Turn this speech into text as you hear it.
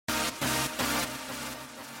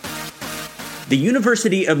The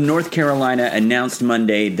University of North Carolina announced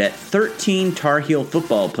Monday that 13 Tar Heel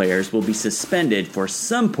football players will be suspended for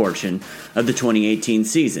some portion of the 2018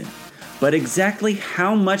 season. But exactly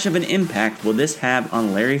how much of an impact will this have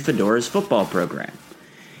on Larry Fedora's football program?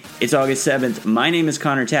 It's August 7th. My name is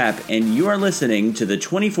Connor Tapp, and you are listening to the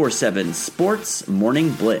 24/7 Sports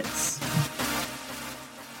Morning Blitz.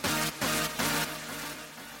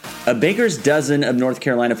 A baker's dozen of North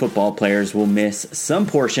Carolina football players will miss some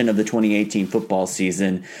portion of the 2018 football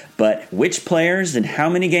season, but which players and how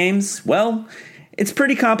many games? Well, it's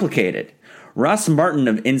pretty complicated. Ross Martin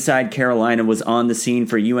of Inside Carolina was on the scene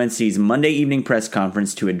for UNC's Monday evening press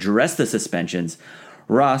conference to address the suspensions.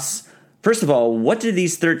 Ross, first of all, what did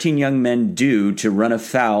these 13 young men do to run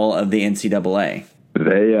afoul of the NCAA?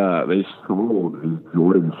 They sold these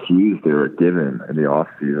Jordan shoes they were given in the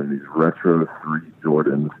offseason, these retro 3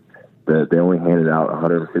 Jordans. That they only handed out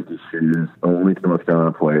 150 shoes only to North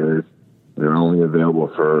Carolina players. They're only available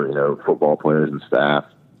for, football players and staff.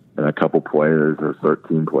 And a couple players, or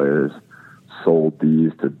 13 players, sold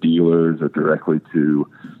these to dealers or directly to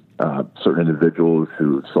certain individuals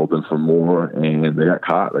who sold them for more, and they got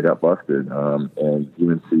caught. They got busted. And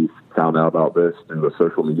UNC found out about this through a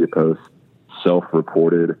social media post,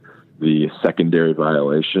 self-reported the secondary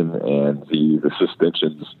violation, and the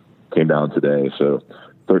suspensions came down today. So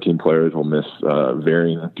 13 players will miss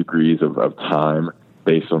varying degrees of time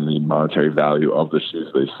based on the monetary value of the shoes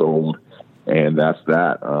they sold, and that's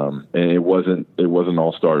that. And it wasn't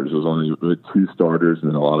all starters. It was only 2 starters and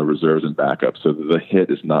then a lot of reserves and backups. So the hit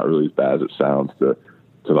is not really as bad as it sounds to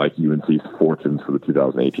like UNC's fortunes for the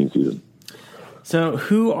 2018 season. So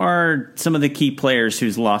who are some of the key players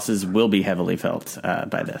whose losses will be heavily felt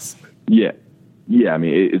by this? Yeah, I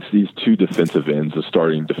mean, it's these 2 defensive ends, the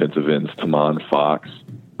starting defensive ends, Tamon Fox,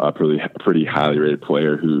 a pretty highly rated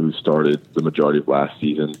player who started the majority of last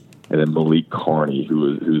season, and then Malik Carney,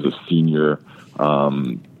 who's a senior,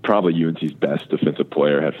 probably UNC's best defensive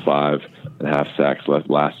player, had 5.5 sacks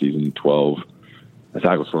last season, 12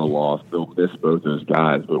 tackles for a loss. They'll miss both those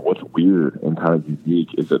guys, but what's weird and kind of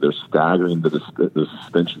unique is that they're staggering the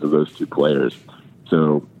suspensions of those 2 players.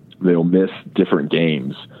 So they'll miss different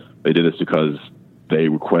games. They did this because they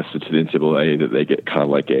requested to the NCAA that they get kind of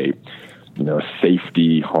like a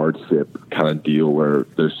safety hardship kind of deal where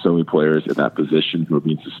there's so many players in that position who are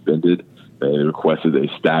being suspended. They requested they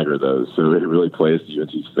stagger those. So it really plays to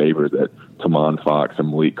UNC's favor that Tamon Fox and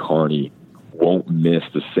Malik Carney won't miss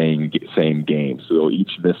the same game. So they'll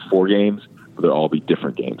each miss 4 games, but they'll all be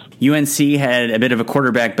different games. UNC had a bit of a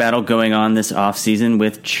quarterback battle going on this offseason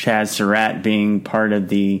with Chaz Surratt being part of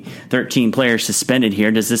the 13 players suspended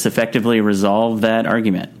here. Does this effectively resolve that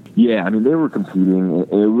argument? Yeah, I mean, they were competing.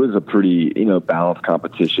 It was a pretty, balanced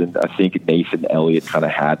competition. I think Nathan Elliott kind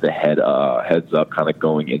of had the heads up kind of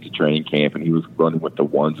going into training camp, and he was running with the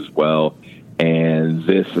ones as well. And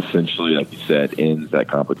this essentially, like you said, ends that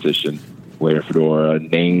competition. Larry Fedora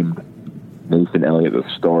named Nathan Elliott the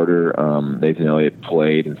starter. Nathan Elliott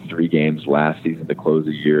played in 3 games last season to close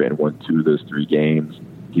the year and won 2 of those 3 games.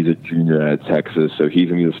 He's a junior at Texas, so he's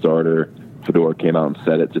going to be the starter. Fedora came out and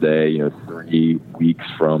said it today, 3 weeks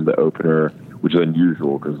from the opener, which is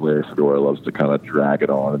unusual because Larry Fedora loves to kind of drag it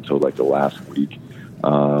on until like the last week.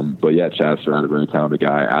 But yeah, Chaz Surratt, a very talented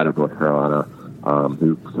guy out of North Carolina,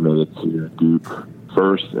 who committed to Duke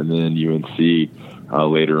first and then UNC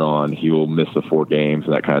later on. He will miss the 4 games,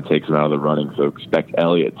 and that kind of takes him out of the running. So expect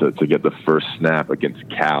Elliott to get the first snap against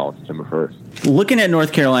Cal on September 1st. Looking at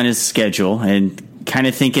North Carolina's schedule and kind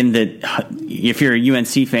of thinking that if you're a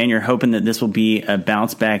UNC fan, you're hoping that this will be a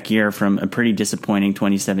bounce back year from a pretty disappointing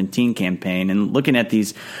 2017 campaign. And looking at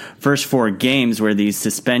these first 4 games where these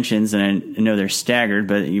suspensions, and I know they're staggered,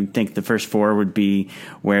 but you'd think the first 4 would be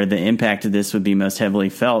where the impact of this would be most heavily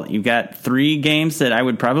felt. You've got 3 games that I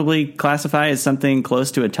would probably classify as something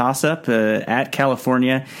close to a toss-up at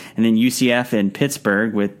California, and then UCF and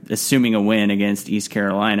Pittsburgh, with assuming a win against East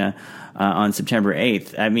Carolina on September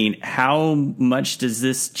 8th. I mean, how much does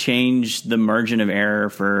this change the margin of error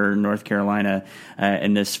for North Carolina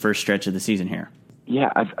in this first stretch of the season here?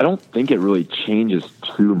 Yeah, I don't think it really changes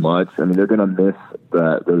too much. I mean, they're going to miss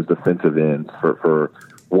those defensive ends for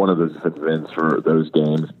one of those defensive ends for those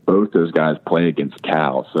games. Both those guys play against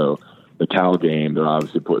Cal. So the Cal game, they're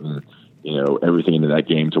obviously putting, everything into that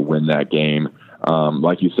game to win that game.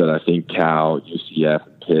 Like you said, I think Cal, UCF,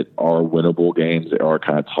 Pitt are winnable games. They are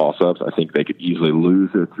kind of toss-ups. I think they could easily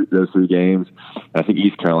lose those 3 games. And I think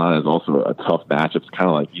East Carolina is also a tough matchup. It's kind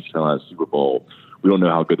of like East Carolina's Super Bowl. We don't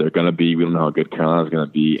know how good they're going to be. We don't know how good Carolina's going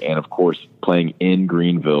to be. And, of course, playing in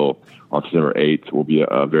Greenville on September 8th will be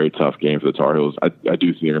a very tough game for the Tar Heels. I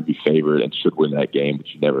do think they're going to be favored and should win that game, but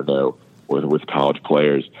you never know with college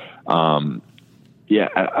players. I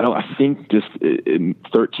think just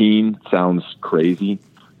 13 sounds crazy,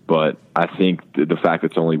 but I think the fact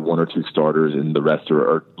that it's only one or two starters and the rest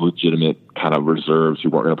are legitimate kind of reserves who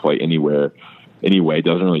weren't going to play anyway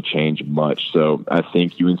doesn't really change much. So I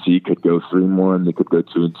think UNC could go 3-1, they could go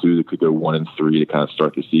 2-2, they could go 1-3 to kind of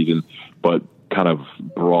start the season. But kind of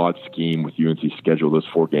broad scheme with UNC's schedule, those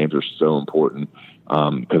 4 games are so important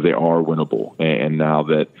because they are winnable. And now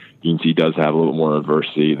that UNC does have a little more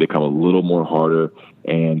adversity, they come a little more harder.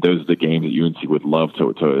 And those are the games that UNC would love to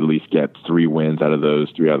at least get 3 wins out of those,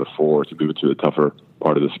 3 out of the 4 to move it to the tougher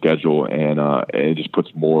part of the schedule. And it just puts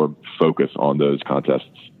more focus on those contests.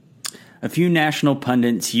 A few national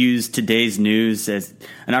pundits used today's news as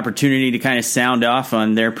an opportunity to kind of sound off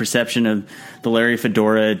on their perception of the Larry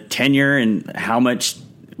Fedora tenure and how much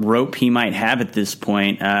rope he might have at this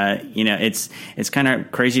point. It's kind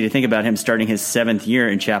of crazy to think about him starting his 7th year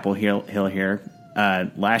in Chapel Hill here.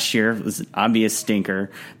 Last year was an obvious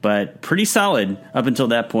stinker, but pretty solid up until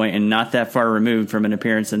that point and not that far removed from an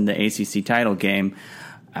appearance in the ACC title game.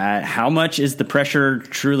 How much is the pressure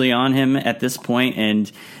truly on him at this point?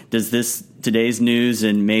 And does today's news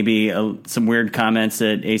and maybe some weird comments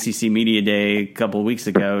at ACC Media Day a couple of weeks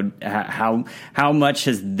ago, how much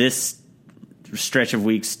has this stretch of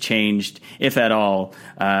weeks changed, if at all,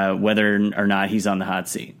 whether or not he's on the hot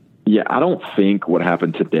seat? Yeah, I don't think what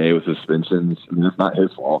happened today with suspensions, I mean, it's not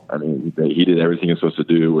his fault. I mean, he did everything he's supposed to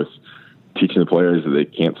do with teaching the players that they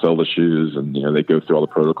can't sell the shoes and, they go through all the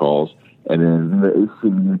protocols. And then the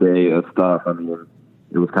ACC Day stuff, I mean,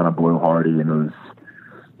 it was kind of blowhardy and it was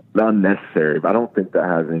not necessary, but I don't think that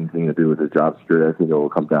has anything to do with his job security. I think it will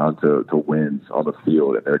come down to wins on the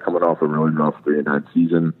field. And they're coming off a really rough 3-9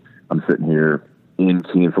 season. I'm sitting here in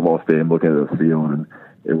Keene Football Stadium looking at the field, and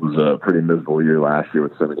it was a pretty miserable year last year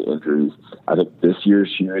with so many injuries. I think this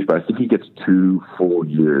year's huge, but I think he gets 2 full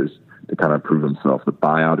years to kind of prove himself. The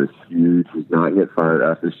buyout is huge. He's not get fired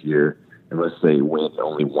after this year unless they win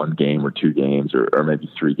only 1 game or 2 games or maybe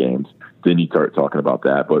 3 games. Then you start talking about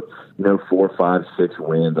that. But, 4, 5, 6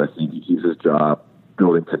 wins, I think he keeps his job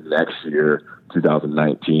building to next year,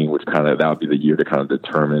 2019, which that would be the year to kind of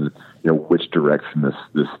determine, which direction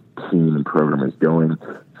this team and program is going.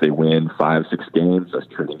 If they win 5, 6 games, that's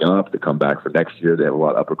trending up. They come back for next year. They have a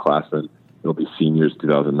lot of upperclassmen. It'll be seniors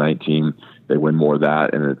 2019. They win more of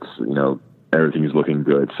that, and it's, everything's looking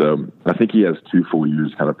good. So I think he has 2 full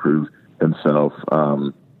years to kind of prove himself.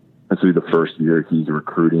 This will be the first year he's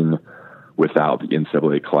recruiting without the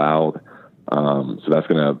NCAA cloud. So that's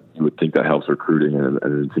you would think that helps recruiting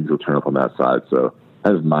and things will turn up on that side. So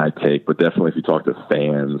that is my take, but definitely if you talk to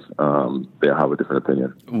fans, they'll have a different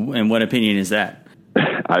opinion. And what opinion is that?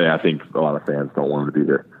 I think a lot of fans don't want him to be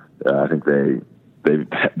here. I think they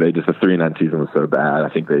just, the 3-9 season was so bad. I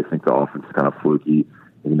think they think the offense is kind of fluky.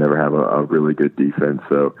 You never have a really good defense.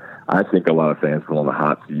 So I think a lot of fans put on the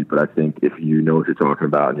hot seat, but I think if you know what you're talking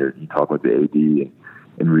about and you talk with the AD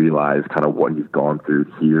and realize kind of what he's gone through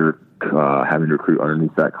here, having to recruit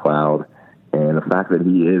underneath that cloud, and the fact that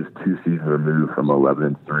he is 2 seasons removed from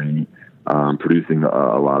 11-3, producing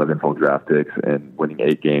a lot of info draft picks and winning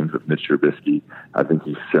 8 games with Mitch Trubisky, I think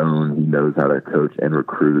he's shown he knows how to coach and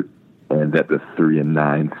recruit, and that the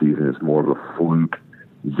 3-9 season is more of a fluke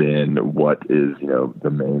than what is,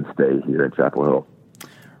 the mainstay here in Chapel Hill.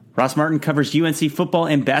 Ross Martin covers UNC football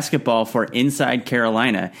and basketball for Inside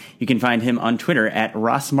Carolina. You can find him on Twitter at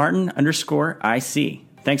 @RossMartin_IC.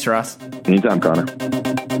 Thanks, Ross. Anytime, Connor.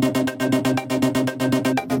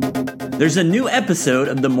 There's a new episode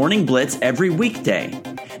of the Morning Blitz every weekday.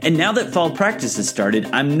 And now that fall practice has started,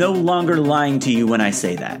 I'm no longer lying to you when I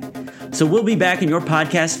say that. So we'll be back in your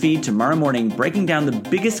podcast feed tomorrow morning, breaking down the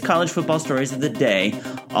biggest college football stories of the day,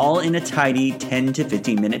 all in a tidy 10 to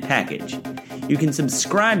 15-minute package. You can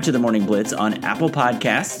subscribe to the Morning Blitz on Apple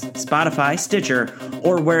Podcasts, Spotify, Stitcher,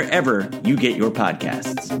 or wherever you get your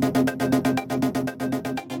podcasts.